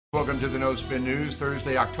Welcome to the No Spin News,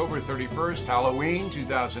 Thursday, October 31st, Halloween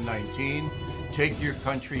 2019. Take your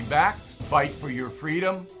country back, fight for your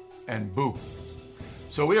freedom, and boo.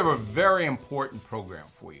 So we have a very important program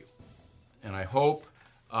for you, and I hope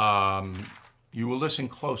you will listen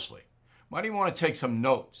closely. Might even want to take some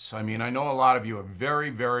notes. I mean, I know a lot of you are very,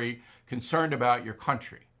 very concerned about your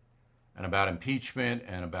country and about impeachment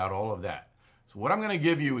and about all of that. So what I'm going to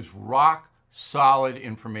give you is rock solid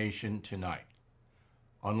information tonight.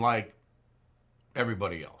 Unlike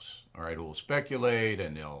everybody else, all right, who will speculate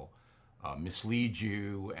and they'll mislead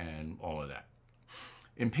you and all of that.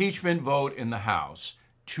 Impeachment vote in the House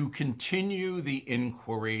to continue the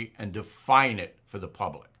inquiry and define it for the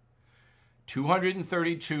public.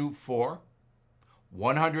 232 for,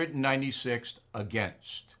 196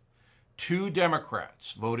 against. 2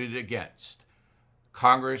 Democrats voted against.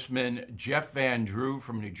 Congressman Jeff Van Drew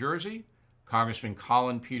from New Jersey, Congressman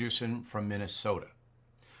Colin Peterson from Minnesota.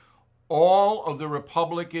 All of the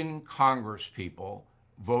Republican congresspeople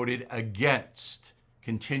voted against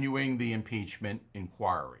continuing the impeachment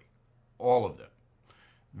inquiry. All of them.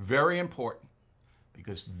 Very important,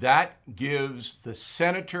 because that gives the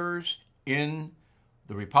senators the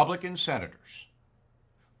Republican senators,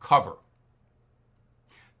 cover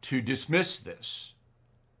to dismiss this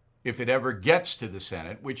if it ever gets to the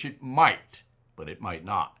Senate, which it might, but it might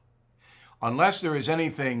not. Unless there is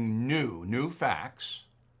anything new facts,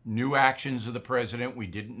 new actions of the president we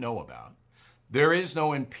didn't know about. There is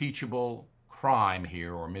no impeachable crime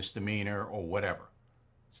here or misdemeanor or whatever.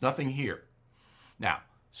 There's nothing here. Now,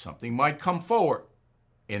 something might come forward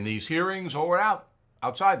in these hearings or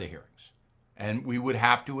outside the hearings. And we would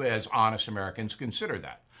have to, as honest Americans, consider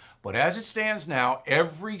that. But as it stands now,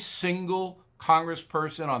 every single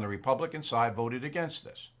congressperson on the Republican side voted against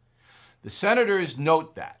this. The senators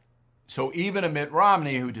note that. So even a Mitt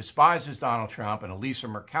Romney, who despises Donald Trump, and a Lisa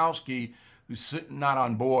Murkowski, who's not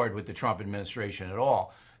on board with the Trump administration at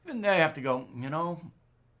all, even they have to go,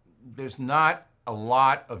 there's not a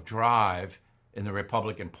lot of drive in the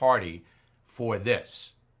Republican Party for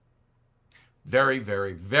this. Very,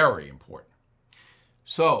 very, very important.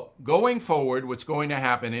 So going forward, what's going to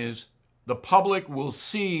happen is the public will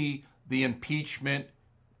see the impeachment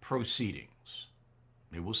proceedings.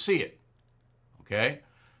 They will see it, okay?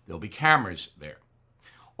 There'll be cameras there.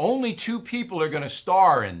 Only 2 people are going to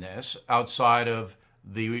star in this outside of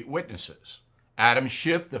the witnesses. Adam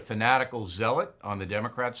Schiff, the fanatical zealot on the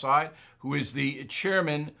Democrat side, who is the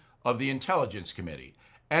chairman of the Intelligence Committee,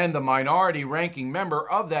 and the minority ranking member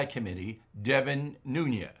of that committee, Devin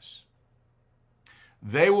Nunes.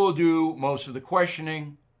 They will do most of the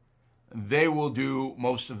questioning. They will do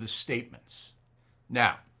most of the statements.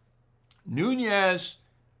 Now, Nunes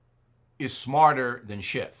is smarter than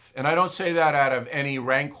Schiff. And I don't say that out of any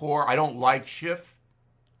rancor. I don't like Schiff,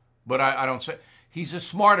 but I don't say, he's a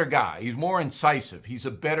smarter guy. He's more incisive. He's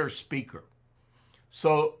a better speaker.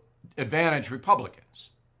 So advantage Republicans.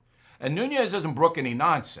 And Nunes doesn't brook any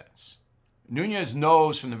nonsense. Nunes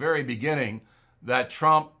knows from the very beginning that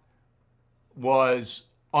Trump was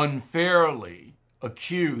unfairly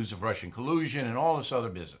accused of Russian collusion and all this other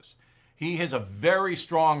business. He has a very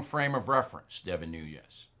strong frame of reference, Devin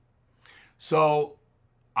Nunes. So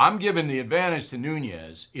I'm giving the advantage to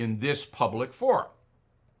Nunes in this public forum.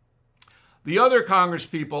 The other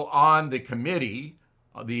congresspeople on the committee,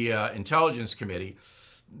 the Intelligence Committee,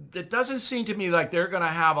 it doesn't seem to me like they're going to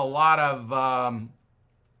have a lot of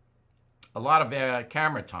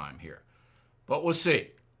camera time here, but we'll see.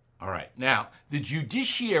 All right. Now, the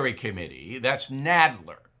Judiciary Committee, that's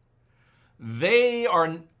Nadler, they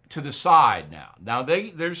are to the side now. Now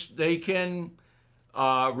they can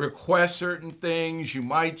request certain things. You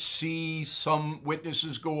might see some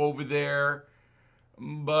witnesses go over there,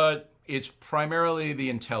 but it's primarily the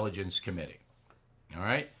Intelligence Committee. All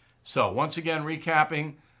right? So once again,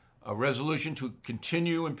 recapping, a resolution to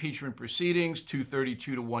continue impeachment proceedings,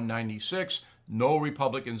 232 to 196. No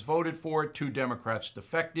Republicans voted for it. 2 Democrats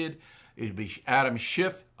defected. It'd be Adam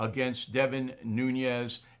Schiff against Devin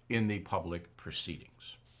Nunes in the public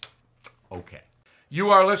proceedings. Okay. You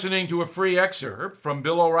are listening to a free excerpt from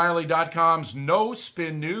BillO'Reilly.com's No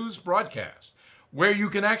Spin News broadcast, where you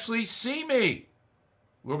can actually see me.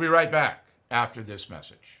 We'll be right back after this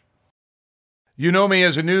message. You know me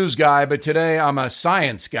as a news guy, but today I'm a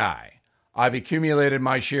science guy. I've accumulated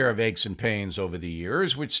my share of aches and pains over the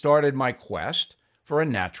years, which started my quest for a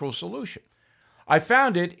natural solution. I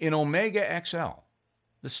found it in Omega XL.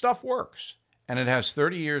 The stuff works, and it has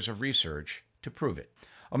 30 years of research to prove it.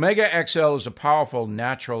 Omega XL is a powerful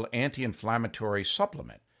natural anti-inflammatory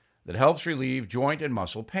supplement that helps relieve joint and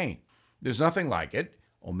muscle pain. There's nothing like it.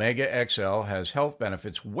 Omega XL has health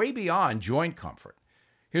benefits way beyond joint comfort.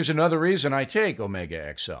 Here's another reason I take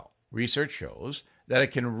Omega XL. Research shows that it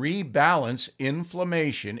can rebalance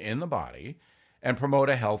inflammation in the body and promote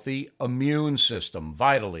a healthy immune system,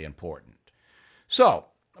 vitally important. So,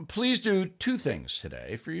 please do two things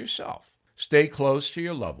today for yourself. Stay close to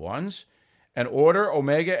your loved ones and order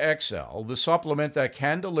Omega XL, the supplement that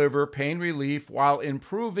can deliver pain relief while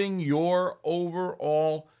improving your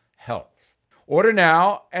overall health. Order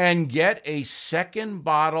now and get a second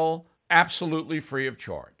bottle absolutely free of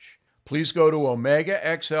charge. Please go to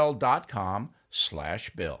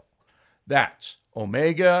omegaxl.com/bill. That's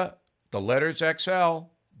omega, the letters xl.com/bill.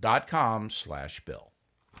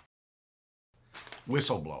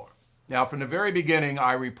 Whistleblower. Now, from the very beginning,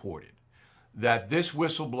 I reported that this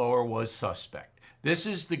whistleblower was suspect. This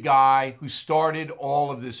is the guy who started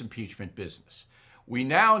all of this impeachment business. We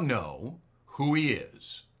now know who he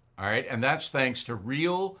is, all right? And that's thanks to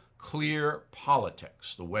Real Clear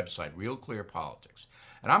Politics, the website, Real Clear Politics.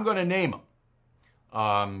 And I'm going to name him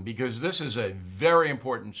because this is a very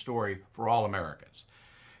important story for all Americans.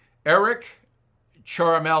 Eric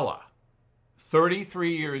Ciaramella,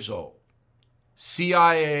 33 years old,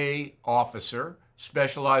 CIA officer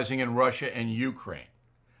specializing in Russia and Ukraine,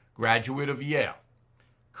 graduate of Yale,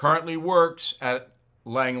 currently works at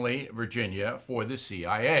Langley, Virginia for the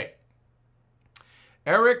CIA.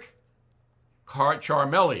 Eric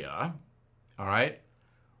Ciaramella, all right,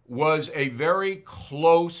 was a very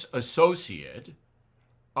close associate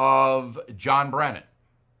of John Brennan,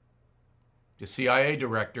 the CIA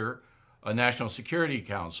director, National Security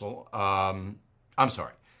Council.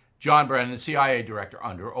 John Brennan, the CIA director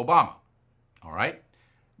under Obama. All right.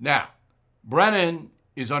 Now, Brennan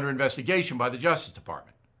is under investigation by the Justice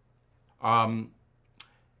Department.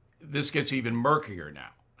 This gets even murkier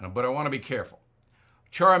now, but I want to be careful.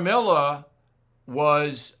 Ciaramella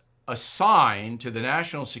was assigned to the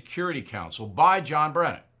National Security Council by John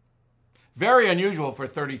Brennan. Very unusual for a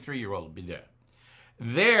 33-year-old to be there.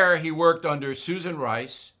 There, he worked under Susan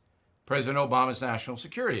Rice, President Obama's national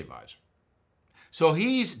security advisor. So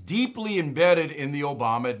he's deeply embedded in the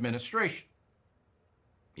Obama administration.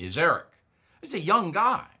 Is Eric. He's a young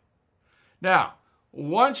guy. Now,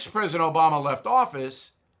 once President Obama left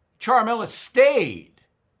office, Ciaramella stayed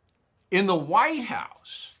in the White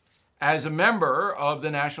House as a member of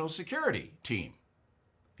the national security team.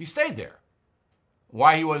 He stayed there.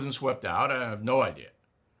 Why he wasn't swept out, I have no idea.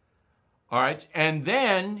 All right, and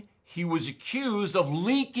then he was accused of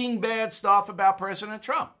leaking bad stuff about President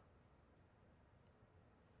Trump.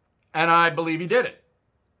 And I believe he did it,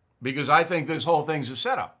 because I think this whole thing's a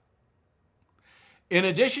setup. In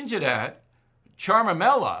addition to that,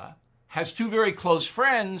 Ciaramella has two very close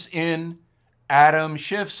friends in Adam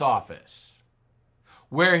Schiff's office,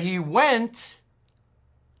 where he went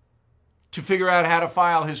to figure out how to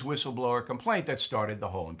file his whistleblower complaint that started the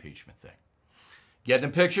whole impeachment thing. Getting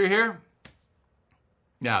the picture here?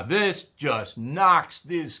 Now, this just knocks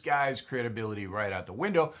this guy's credibility right out the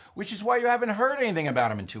window, which is why you haven't heard anything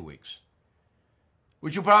about him in 2 weeks,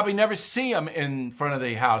 which you'll probably never see him in front of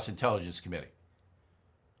the House Intelligence Committee,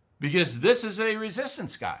 because this is a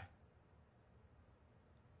resistance guy.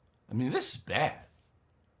 I mean, this is bad.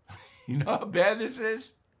 You know how bad this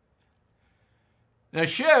is? Now,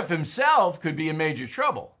 Schiff himself could be in major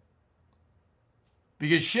trouble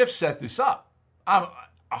because Schiff set this up. I'm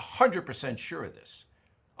 100% sure of this.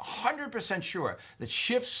 100% sure that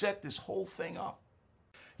Schiff set this whole thing up.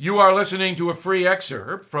 You are listening to a free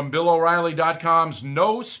excerpt from BillO'Reilly.com's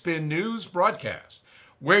No Spin News broadcast,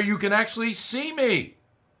 where you can actually see me.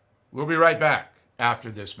 We'll be right back after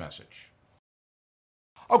this message.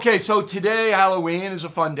 Okay, so today, Halloween, is a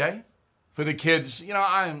fun day for the kids.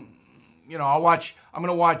 I'm going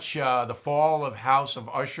to watch The Fall of House of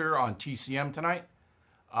Usher on TCM tonight.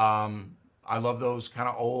 I love those kind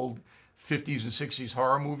of old 50s and 60s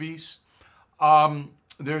horror movies.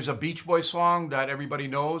 There's a Beach Boys song that everybody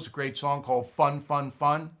knows, a great song called Fun, Fun,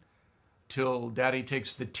 Fun, Till Daddy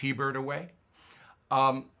Takes the T-Bird Away.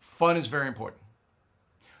 Fun is very important.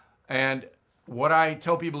 And what I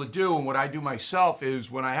tell people to do, and what I do myself,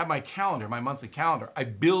 is when I have my calendar, my monthly calendar, I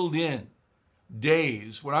build in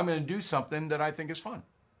days when I'm going to do something that I think is fun.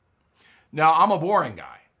 Now, I'm a boring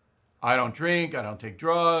guy. I don't drink, I don't take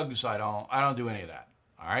drugs, I don't do any of that.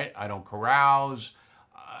 All right, I don't carouse.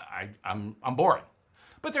 I'm boring.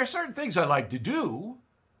 But there are certain things I like to do.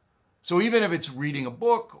 So even if it's reading a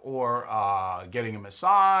book or getting a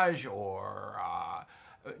massage or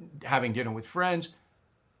having dinner with friends,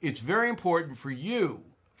 it's very important for you,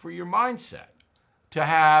 for your mindset, to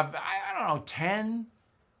have, 10,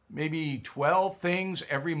 maybe 12 things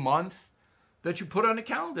every month that you put on the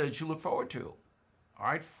calendar that you look forward to. All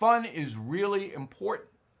right, fun is really important.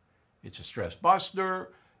 It's a stress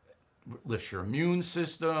buster, lifts your immune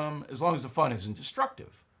system, as long as the fun isn't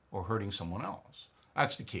destructive or hurting someone else.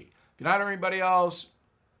 That's the key. If you're not hurting anybody else,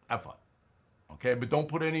 have fun. Okay, but don't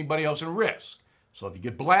put anybody else in risk. So if you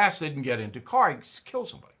get blasted and get into a car, you kill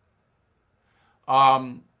somebody.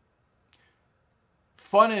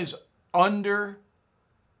 Fun is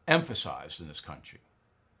underemphasized in this country.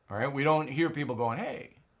 All right, we don't hear people going,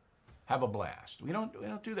 "Hey, have a blast." We don't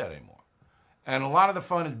do that anymore. And a lot of the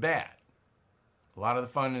fun is bad. A lot of the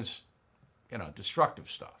fun is, destructive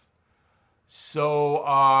stuff. So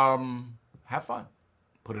have fun.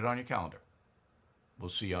 Put it on your calendar. We'll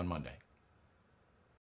see you on Monday.